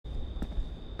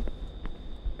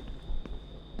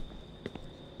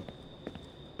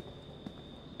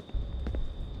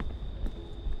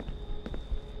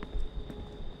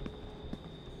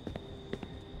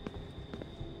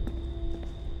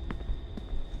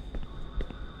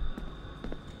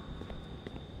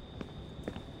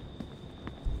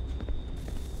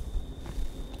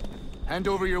Hand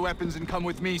over your weapons and come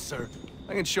with me, sir.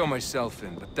 I can show myself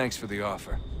in, but thanks for the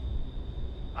offer.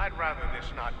 I'd rather this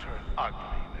not turn ugly,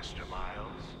 Mr. Miles.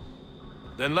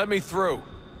 Then let me through.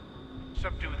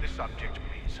 Subdue the subject,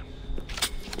 please.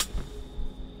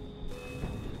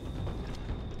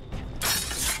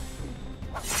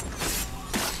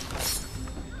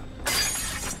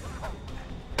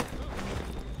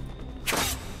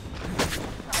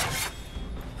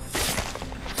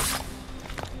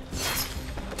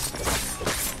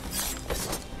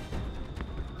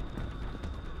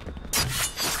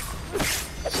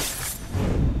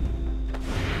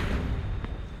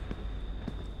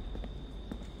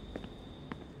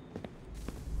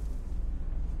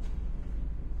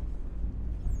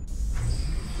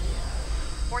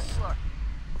 Fourth floor.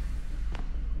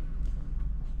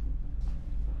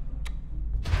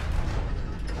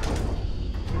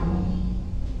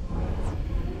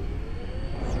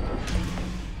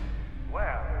 Well,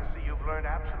 I see you've learned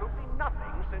absolutely nothing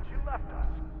since you left us.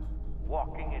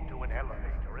 Walking into an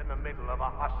elevator in the middle of a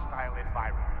hostile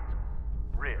environment.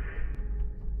 Really?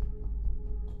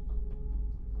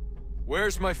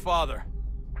 Where's my father?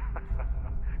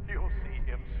 You'll see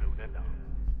him soon enough.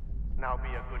 Now be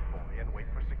a good boy and wait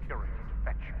for security to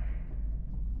fetch you.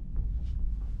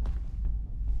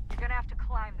 You're gonna have to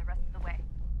climb the rest of the way.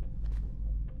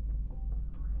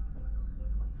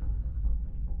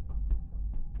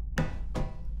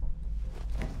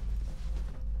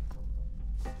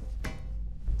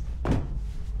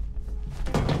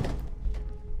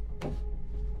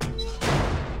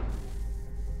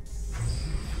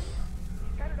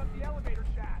 Headed up the elevator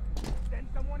shaft. Send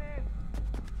someone in.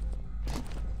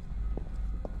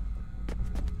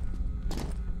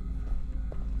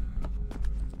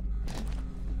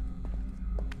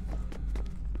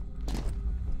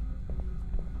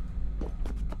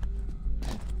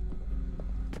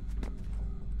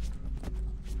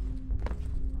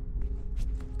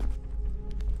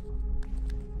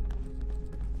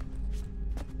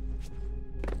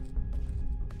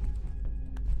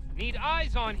 Need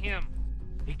eyes on him.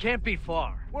 He can't be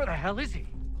far. Where the hell is he?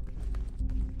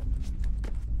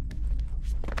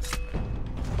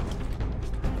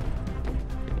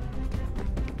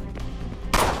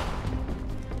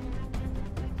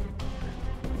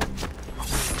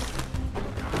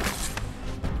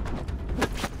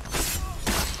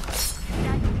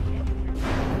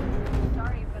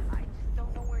 Sorry, but I just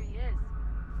don't know where he is.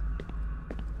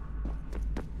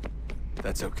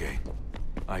 That's okay.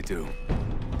 I do.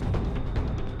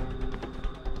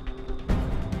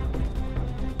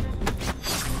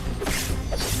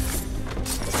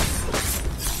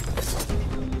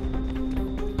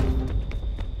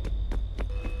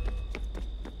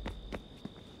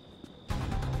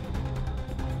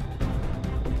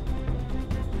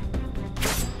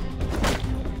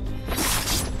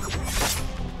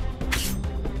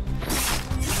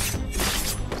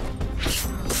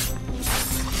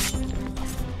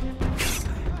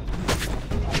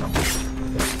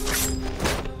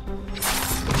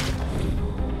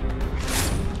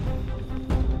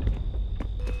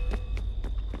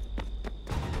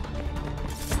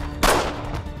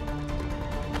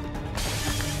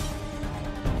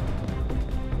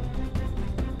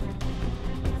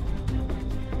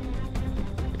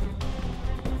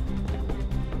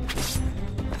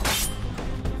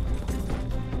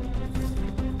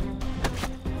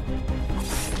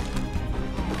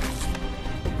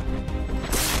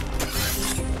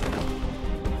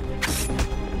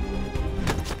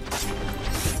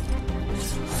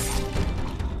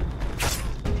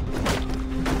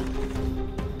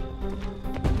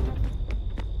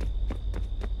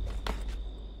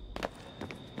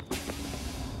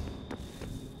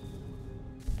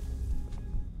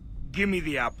 Give me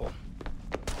the apple.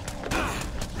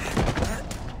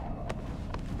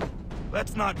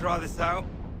 Let's not draw this out.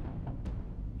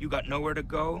 You got nowhere to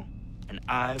go, and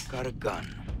I've got a gun.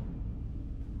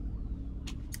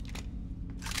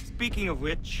 Speaking of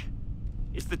which,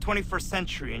 it's the 21st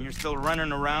century and you're still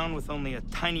running around with only a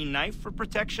tiny knife for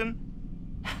protection?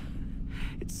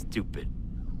 It's stupid.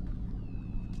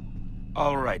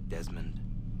 All right, Desmond.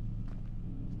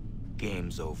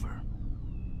 Game's over.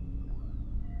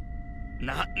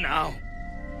 Not now.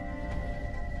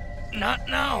 Not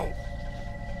now.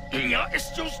 Я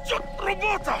еще ждет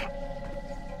работа.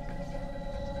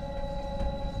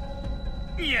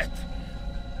 Нет.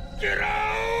 Get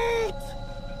out!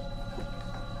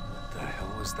 What the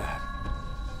hell was that?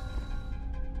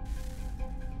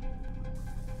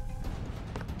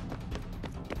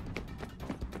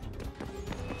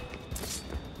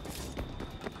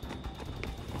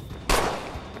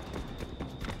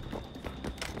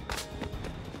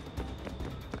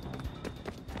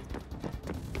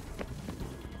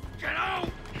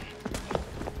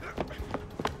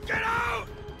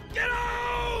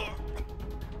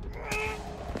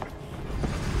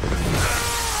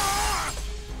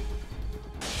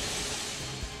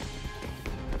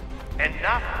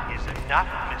 Enough,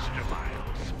 Mr.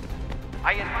 Miles.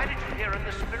 I invited you here in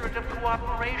the spirit of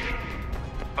cooperation,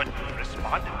 but you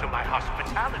responded to my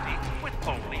hospitality with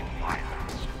only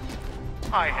violence.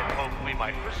 I had hoped we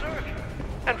might preserve you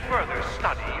and further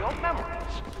study your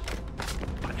memories.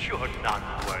 But you're none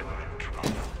worth the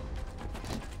trouble.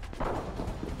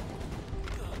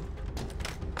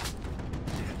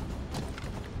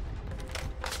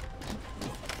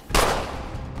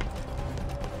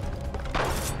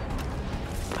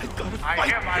 I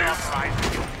hereby authorize the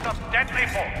use of deadly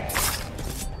force.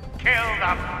 Kill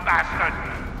the bastard,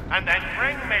 and then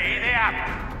bring me the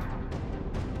apple.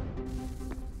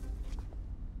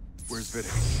 Where's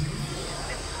Vidic?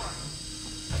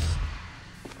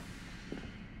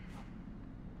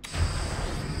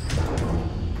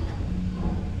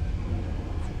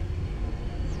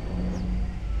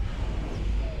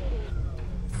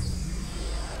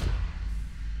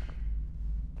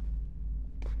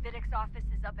 Vidic's office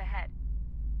is up ahead.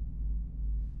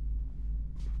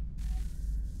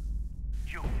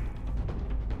 You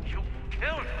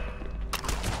killed him.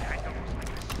 Daniel was like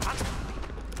a son.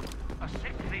 A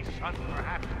sickly son,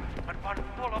 perhaps, but one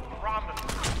full of promise.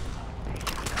 He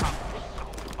loved so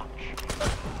much,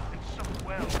 and so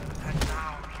well, and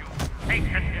now you've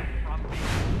taken him from me,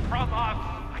 from us,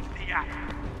 like the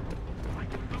apple.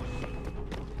 Like Lucy,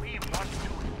 we want to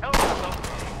help the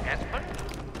Esmond,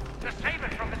 to save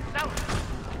it from itself.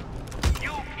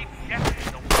 You keep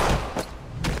guessing the world.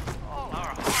 All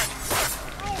our hearts are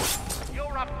true.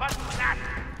 You're a bad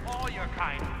all your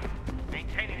kind.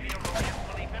 Maintaining the erroneous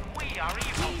belief that we are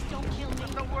evil. Please don't kill me.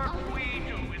 That the work we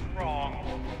do is wrong.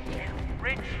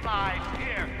 Enrich lives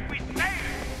here. We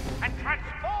save and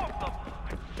transform them.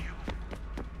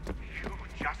 But you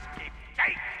just keep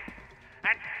taking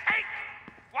and take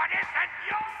what isn't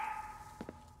yours.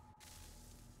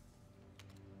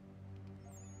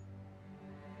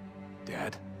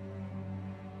 Dad?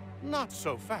 Not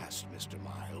so fast, Mr.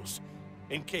 Miles.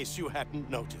 In case you hadn't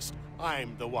noticed,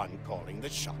 I'm the one calling the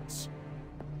shots.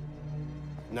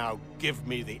 Now give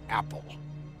me the apple.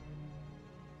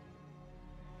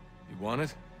 You want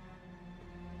it?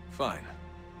 Fine.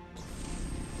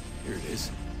 Here it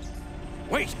is.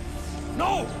 Wait!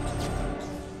 No!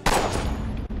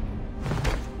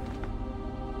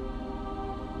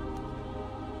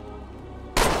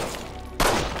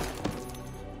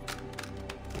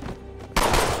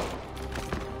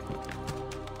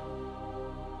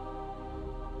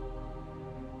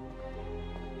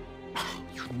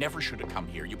 Never should have come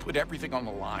here. You put everything on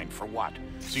the line. For what?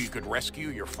 So you could rescue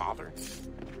your father?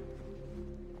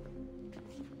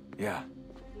 Yeah.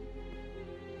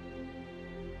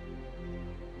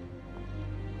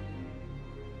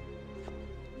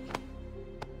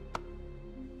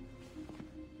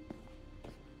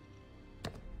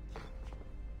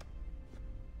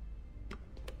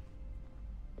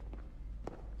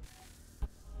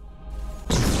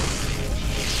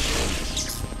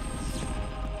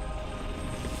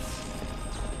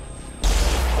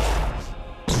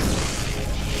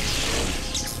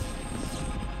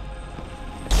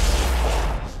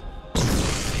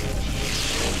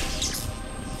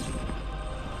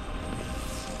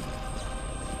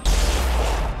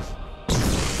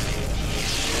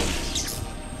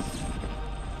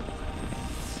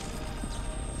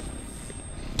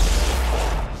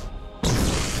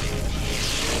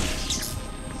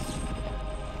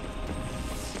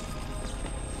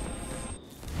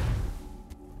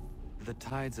 The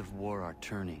tides of war are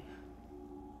turning.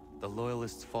 The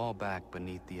Loyalists fall back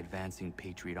beneath the advancing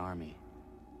Patriot army,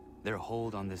 their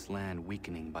hold on this land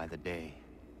weakening by the day.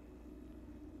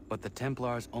 But the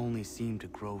Templars only seem to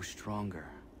grow stronger.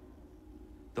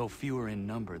 Though fewer in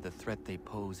number, the threat they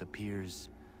pose appears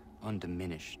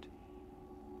undiminished.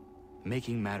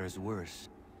 Making matters worse,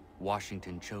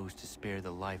 Washington chose to spare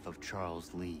the life of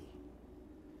Charles Lee.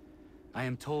 I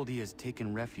am told he has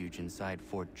taken refuge inside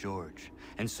Fort George,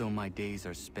 and so my days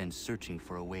are spent searching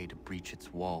for a way to breach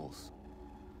its walls.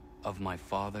 Of my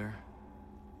father,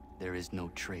 there is no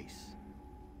trace,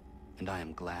 and I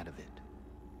am glad of it.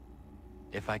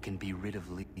 If I can be rid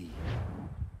of Lee,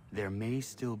 there may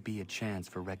still be a chance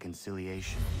for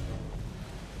reconciliation.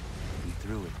 And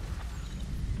through it,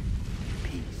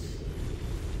 peace.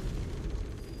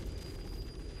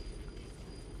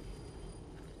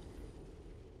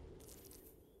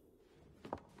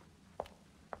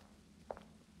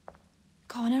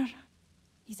 Connor,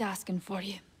 he's asking for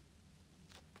you.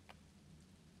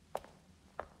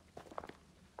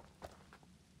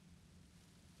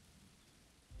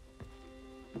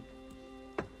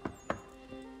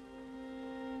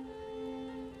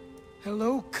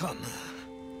 Hello, Connor.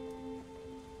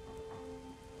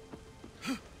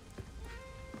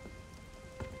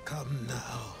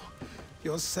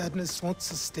 Your sadness won't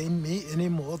sustain me any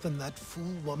more than that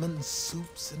fool woman's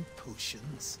soups and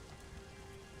potions.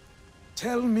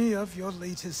 Tell me of your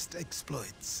latest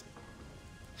exploits.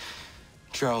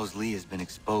 Charles Lee has been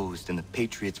exposed, and the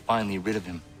Patriots finally rid of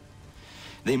him.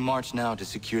 They march now to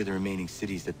secure the remaining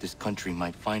cities that this country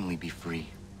might finally be free.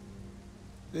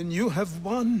 Then you have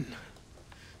won.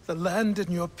 The land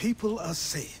and your people are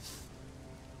safe.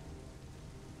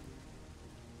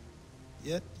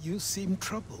 Yet you seem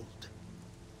troubled.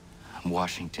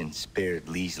 Washington spared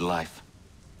Lee's life.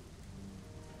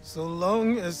 So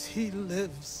long as he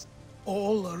lives,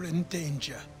 all are in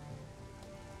danger.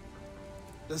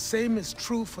 The same is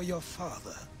true for your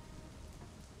father.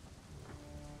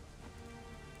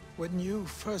 When you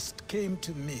first came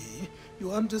to me,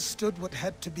 you understood what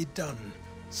had to be done,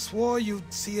 swore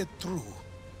you'd see it through.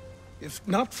 If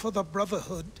not for the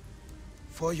Brotherhood,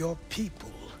 for your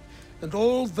people, and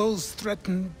all those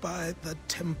threatened by the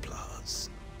Templars.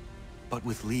 But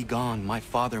with Lee gone, my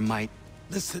father might...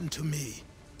 Listen to me.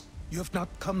 You have not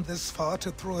come this far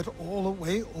to throw it all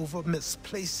away over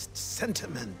misplaced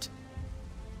sentiment.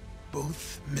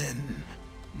 Both men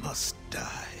must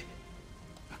die.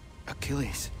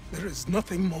 Achilles. There is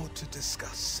nothing more to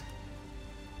discuss.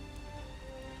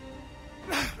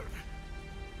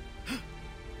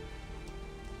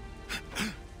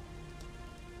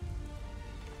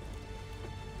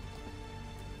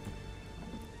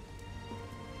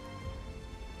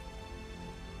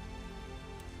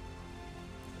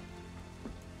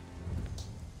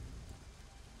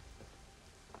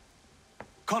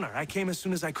 Connor, I came as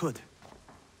soon as I could.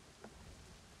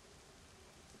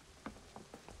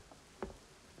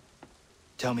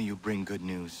 Tell me you bring good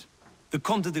news. The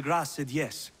Comte de Grasse said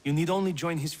yes. You need only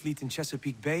join his fleet in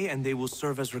Chesapeake Bay and they will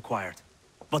serve as required.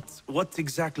 But what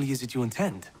exactly is it you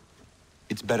intend?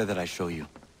 It's better that I show you.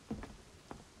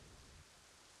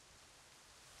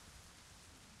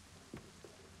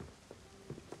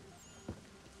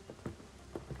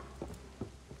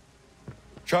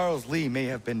 Charles Lee may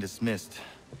have been dismissed,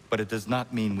 but it does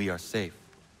not mean we are safe.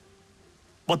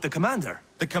 But the commander?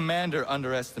 The commander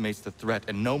underestimates the threat,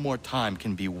 and no more time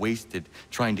can be wasted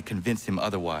trying to convince him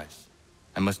otherwise.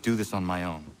 I must do this on my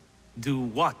own. Do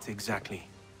what, exactly?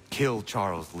 Kill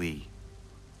Charles Lee.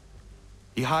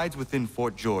 He hides within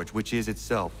Fort George, which is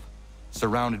itself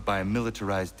surrounded by a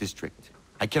militarized district.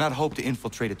 I cannot hope to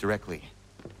infiltrate it directly,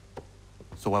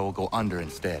 so I will go under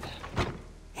instead.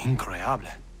 Incroyable.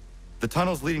 The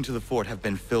tunnels leading to the fort have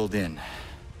been filled in.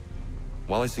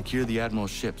 While I secure the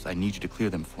Admiral's ships, I need you to clear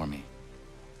them for me.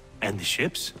 And the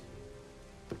ships?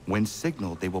 When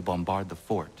signaled, they will bombard the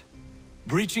fort.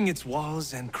 Breaching its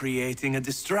walls and creating a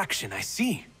distraction, I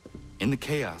see. In the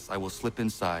chaos, I will slip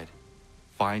inside,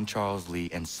 find Charles Lee,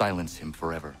 and silence him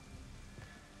forever.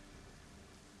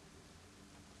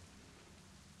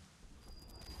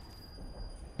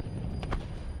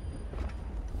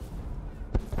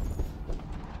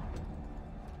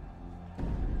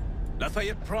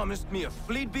 Lafayette promised me a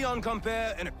fleet beyond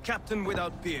compare and a captain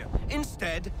without peer.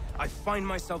 Instead, I find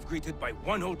myself greeted by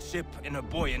one old ship and a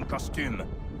boy in costume.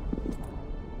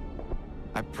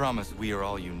 I promise we are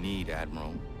all you need,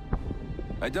 Admiral.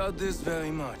 I doubt this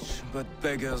very much, but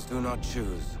beggars do not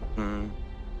choose.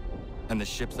 And the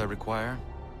ships I require?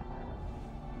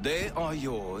 They are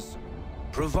yours,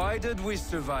 provided we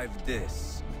survive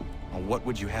this. What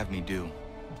would you have me do?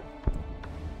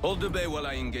 Hold the bay while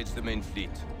I engage the main fleet.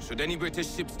 Should any British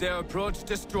ships dare approach,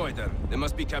 destroy them. They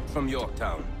must be kept from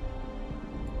Yorktown.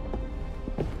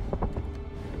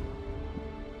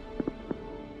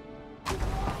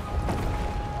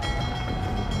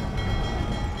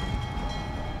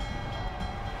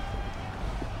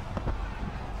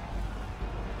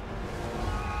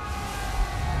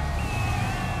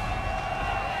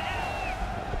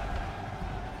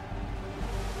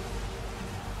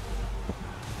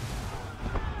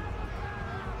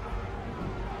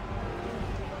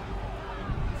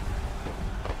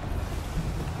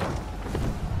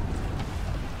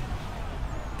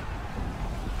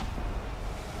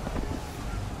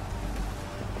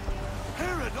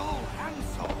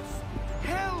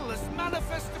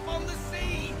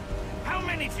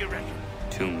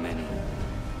 Too many.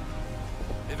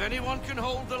 If anyone can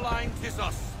hold the line, 'tis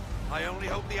us. I only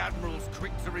hope the Admiral's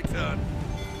quick to return.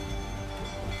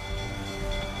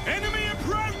 Enemy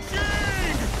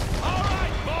approaching! All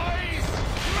right, boys!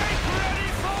 Make ready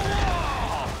for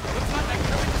war! Looks like they're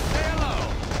coming to say hello.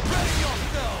 Ready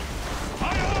yourselves!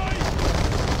 Aye, aye!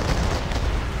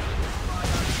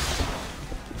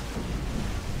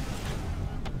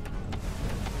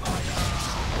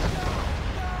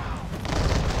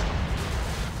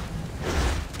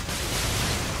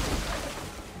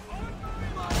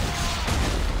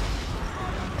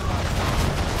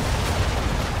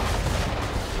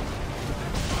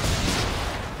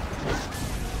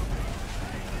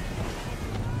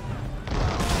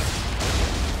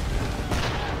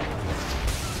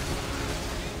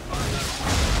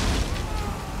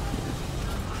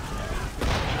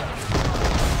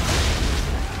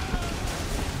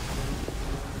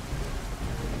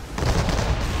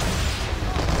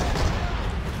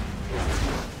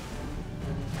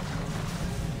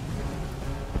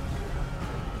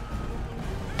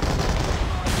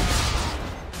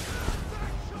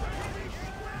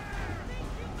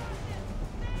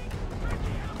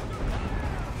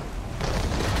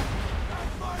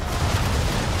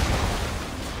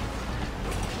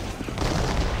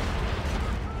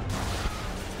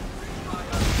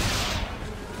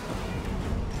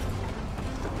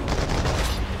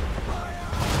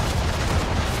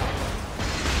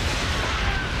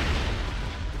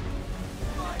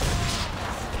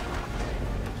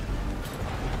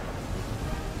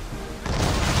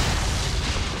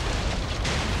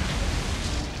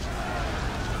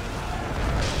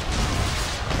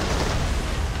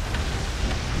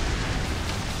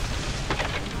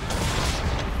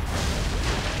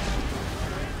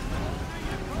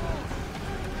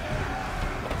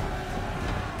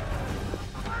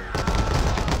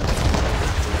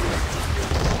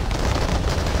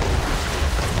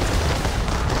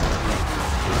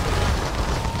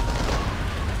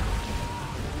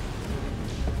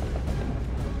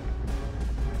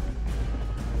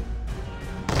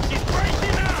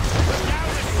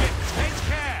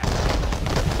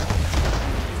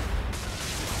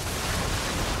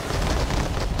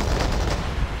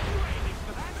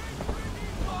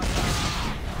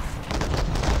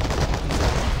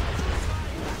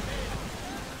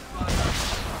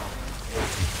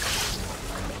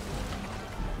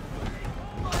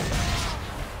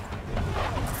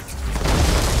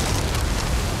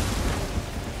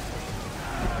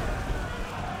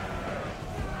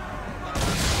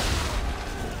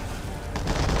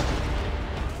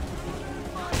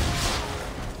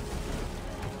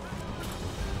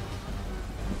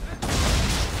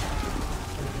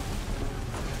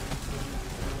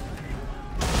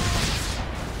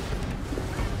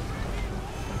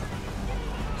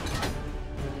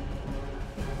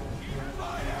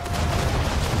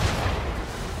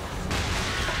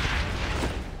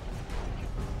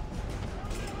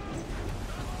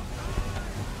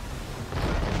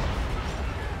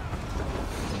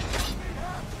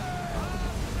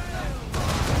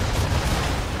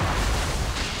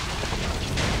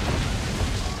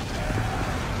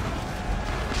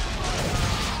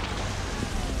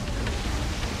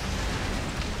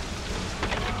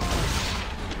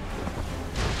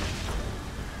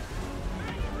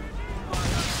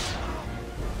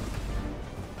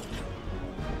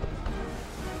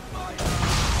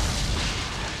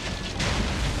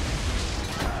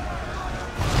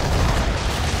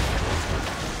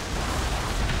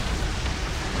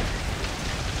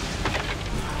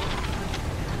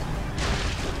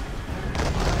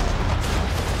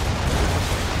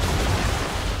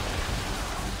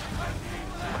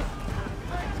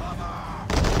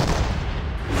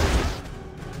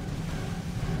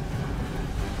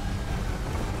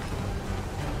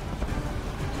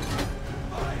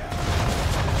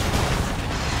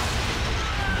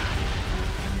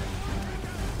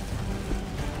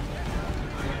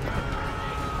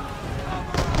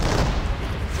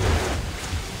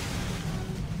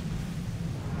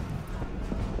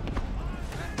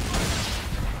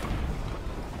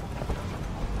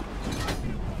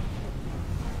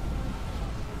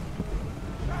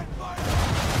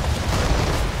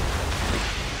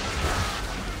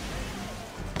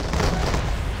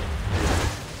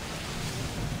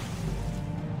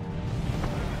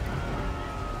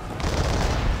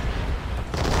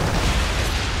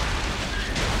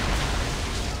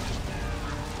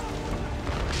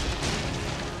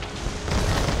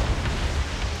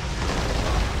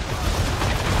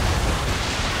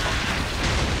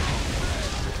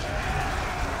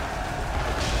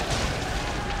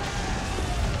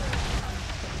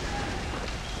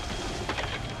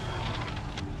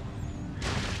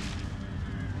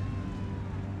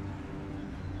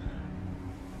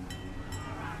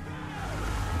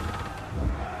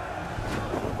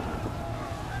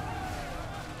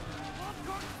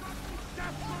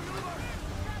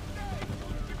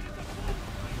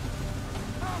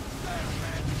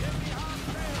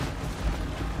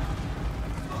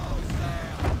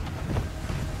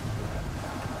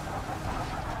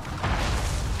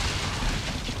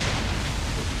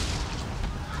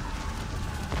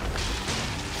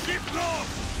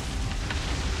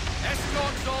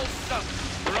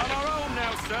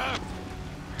 served.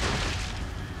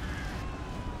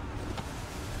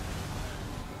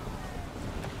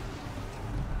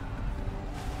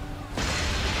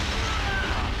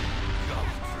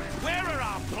 Where are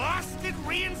our blasted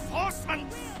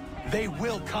reinforcements? They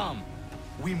will come.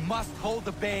 We must hold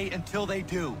the bay until they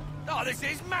do. Oh, this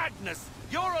is madness!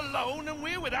 You're alone and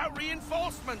we're without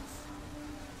reinforcements!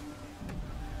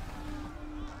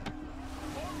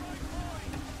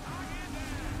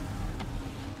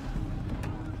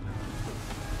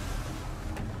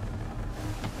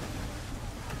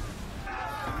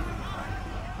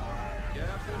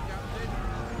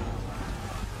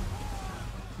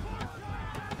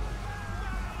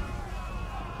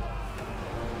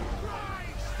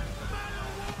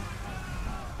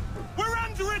 We're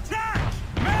under attack!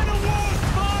 Man of war's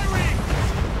firing!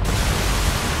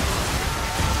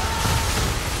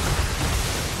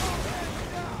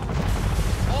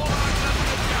 All our guns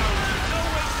are down. No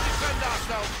way to defend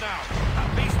ourselves now. That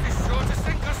beast is sure to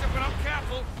sink us if we're not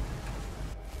careful.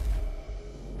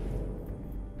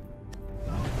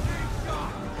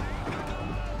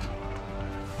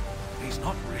 He's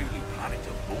not really planning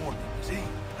to board them, is he?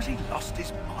 Has he lost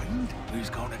his mind? He's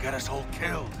going to get us all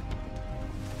killed.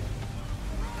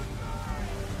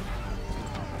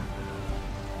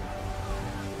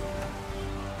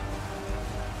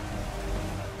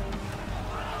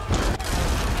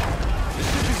 The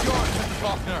ship is yours, Mr.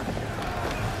 Faulkner.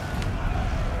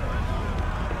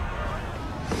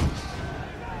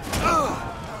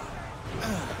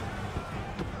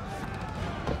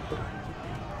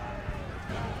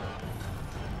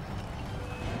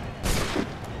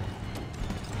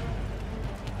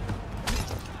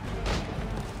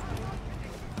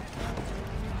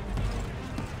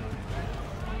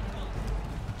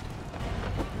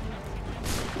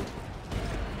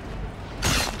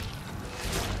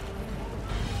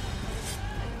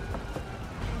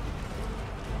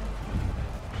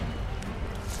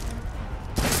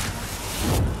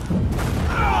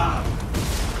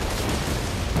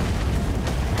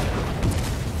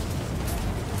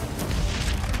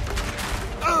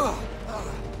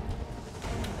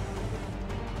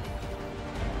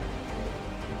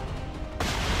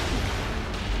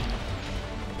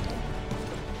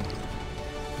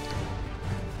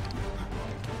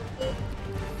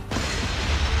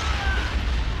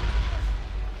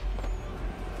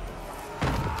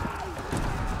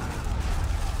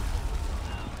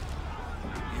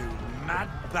 Mad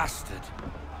bastard.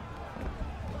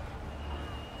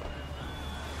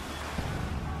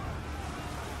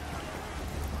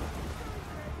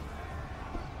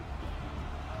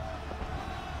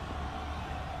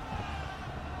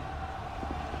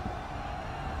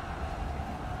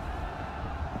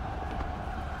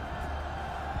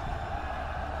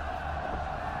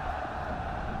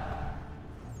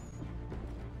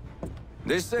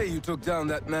 They say you took down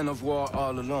that man of war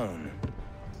all alone.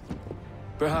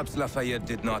 Perhaps Lafayette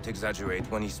did not exaggerate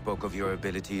when he spoke of your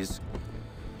abilities.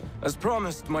 As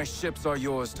promised, my ships are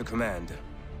yours to command.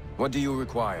 What do you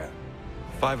require?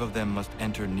 5 of them must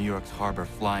enter New York's harbor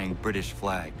flying British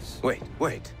flags.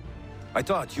 Wait. I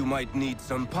thought you might need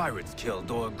some pirates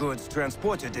killed or goods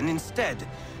transported, and instead,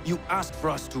 you asked for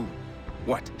us to,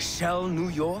 what, shell New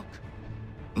York?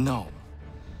 No.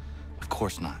 Of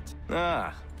course not.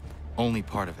 Ah. Only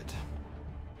part of it.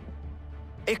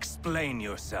 Explain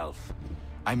yourself.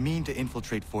 I mean to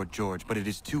infiltrate Fort George, but it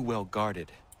is too well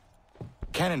guarded.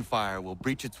 Cannon fire will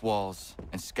breach its walls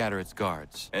and scatter its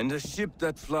guards. And a ship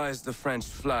that flies the French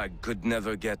flag could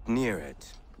never get near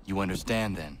it. You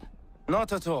understand, then?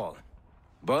 Not at all.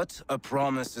 But a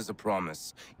promise is a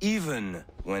promise, even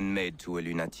when made to a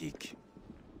lunatic.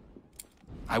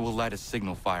 I will light a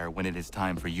signal fire when it is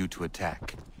time for you to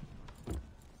attack.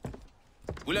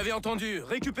 Vous l'avez entendu.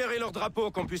 Récupérez leurs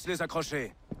drapeaux qu'on puisse les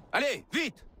accrocher. Allez,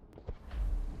 vite!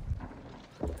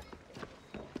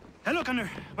 Hello, Connor.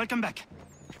 Welcome back.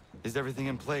 Is everything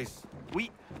in place?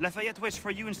 Oui, Lafayette waits for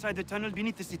you inside the tunnel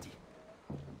beneath the city.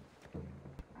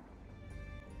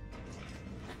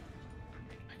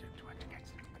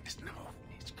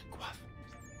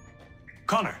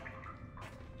 Connor.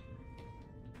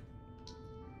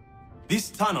 This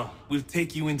tunnel will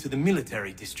take you into the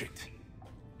military district.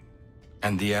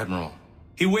 And the Admiral?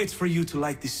 He waits for you to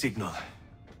light this signal.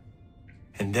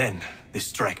 And then the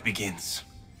strike begins.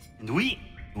 And we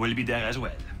will be there as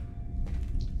well.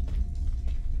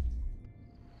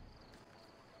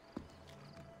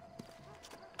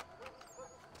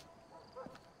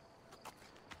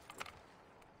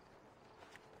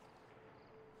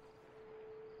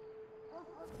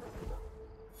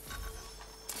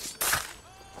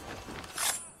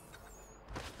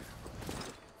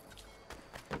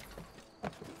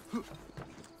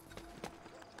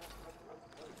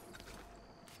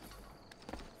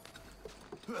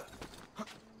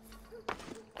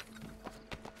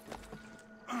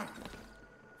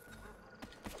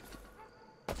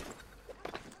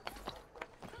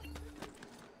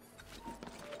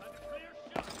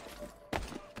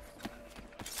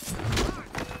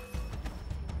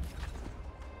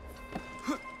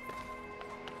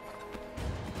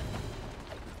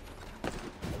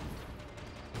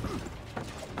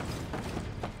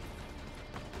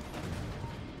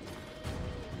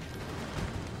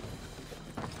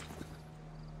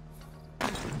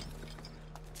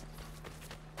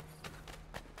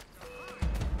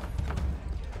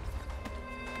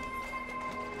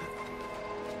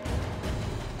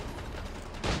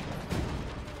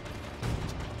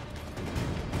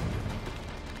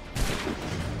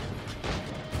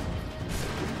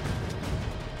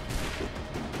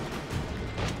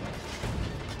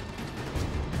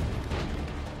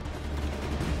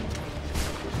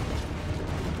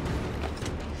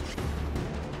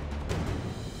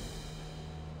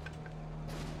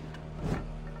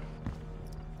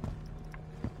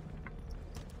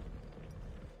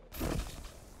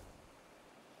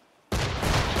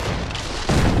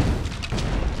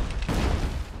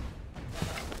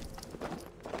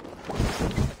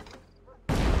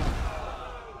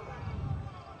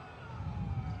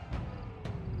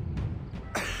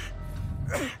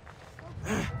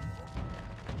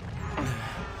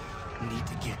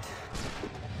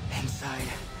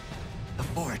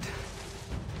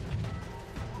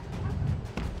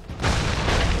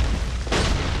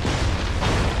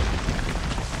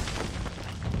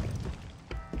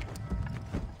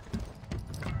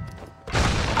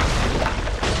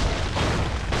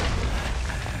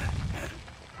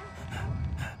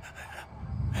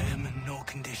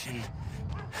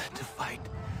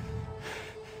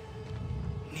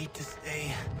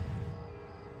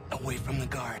 away from the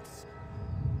guards.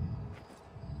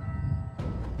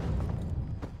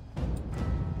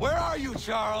 Where are you,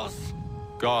 Charles?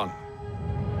 Gone.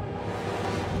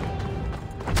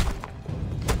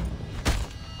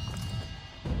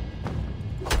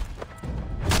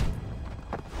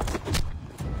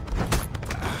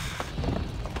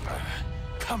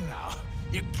 Come now.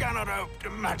 You cannot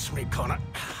outmatch me, Connor.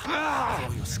 With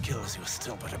all your skills, you're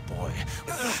still but a boy,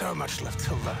 with so much left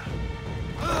to learn.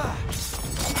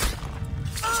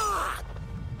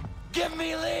 Give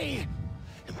me Lee!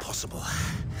 Impossible.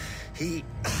 He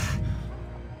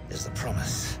is the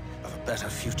promise of a better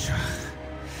future.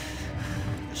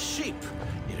 The sheep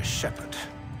need a shepherd.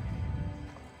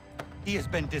 He has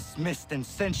been dismissed and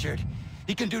censured.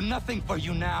 He can do nothing for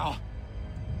you now.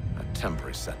 A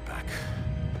temporary setback.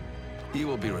 He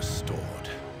will be restored.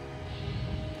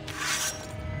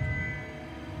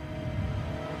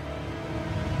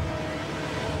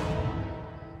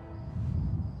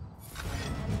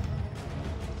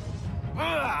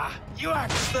 You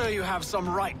act as though you have some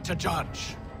right to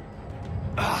judge.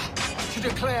 To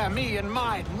declare me and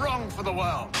mine wrong for the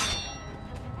world.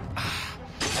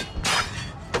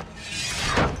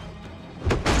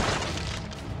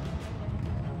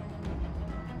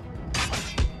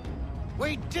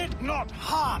 We did not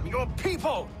harm your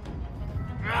people!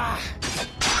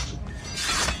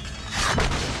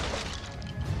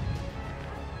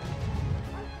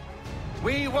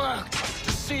 We worked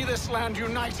to see this land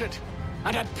united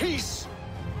and at peace.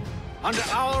 Under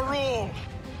our rule,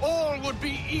 all would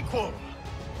be equal.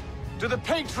 Do the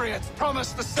Patriots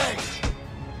promise the same?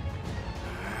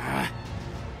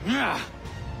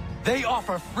 They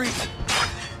offer freedom.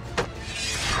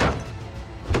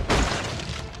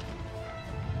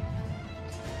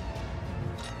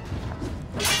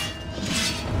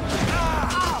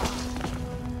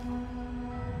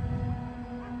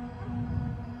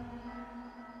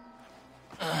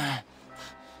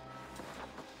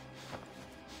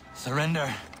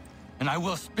 Surrender, and I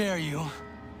will spare you.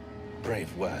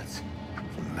 Brave words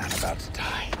from a man about to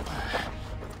die.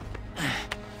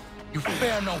 You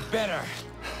fare no better.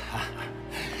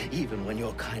 Even when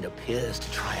your kind appears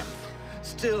to triumph,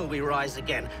 still we rise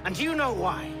again. And do you know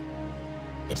why?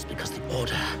 It's because the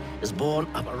Order is born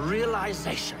of a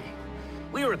realization.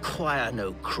 We require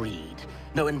no creed,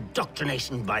 no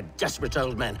indoctrination by desperate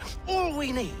old men. All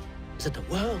we need is that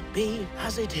the world be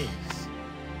as it is.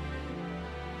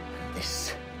 And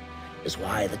this is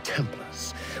why the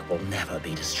Templars will never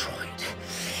be destroyed.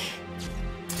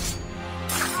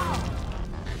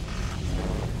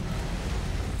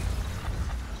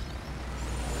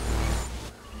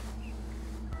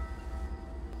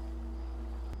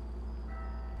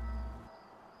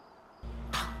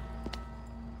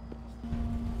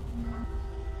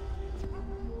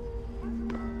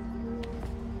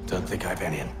 Don't think I have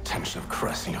any intention of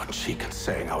caressing your cheek and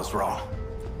saying I was wrong.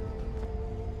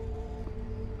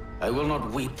 I will not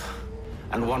weep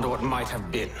and wonder what might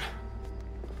have been.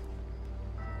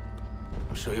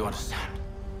 I'm sure you understand.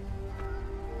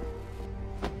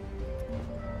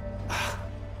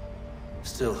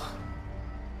 Still,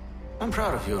 I'm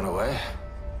proud of you in a way.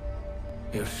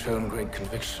 You've shown great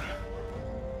conviction,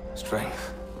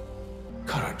 strength,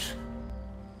 courage.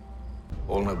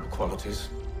 All noble qualities.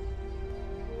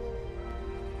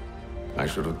 I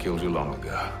should have killed you long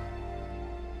ago.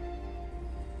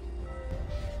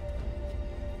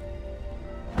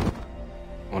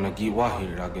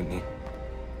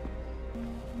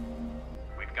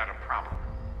 We've got a problem.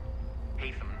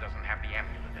 Hatham doesn't have the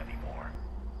amulet anymore.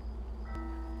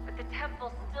 But the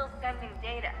temple's still sending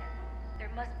data.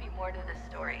 There must be more to the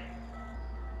story.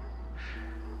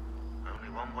 Only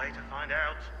one way to find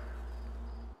out.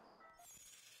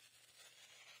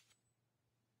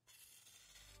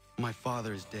 My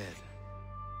father is dead.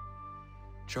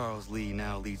 Charles Lee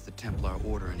now leads the Templar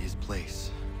Order in his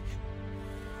place.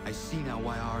 I see now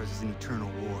why ours is an eternal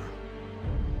war.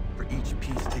 For each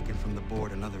piece taken from the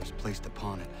board, another is placed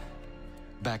upon it.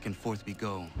 Back and forth we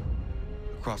go.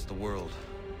 Across the world.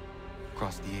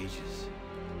 Across the ages.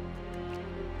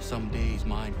 Some days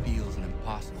mine feels an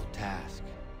impossible task.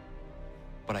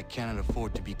 But I cannot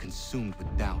afford to be consumed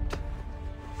with doubt. The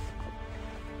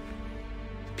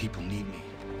people need me.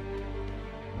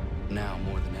 Now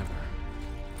more than ever.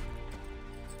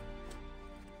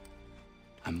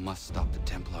 I must stop the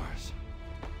Templars.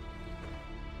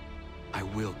 I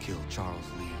will kill Charles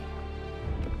Lee.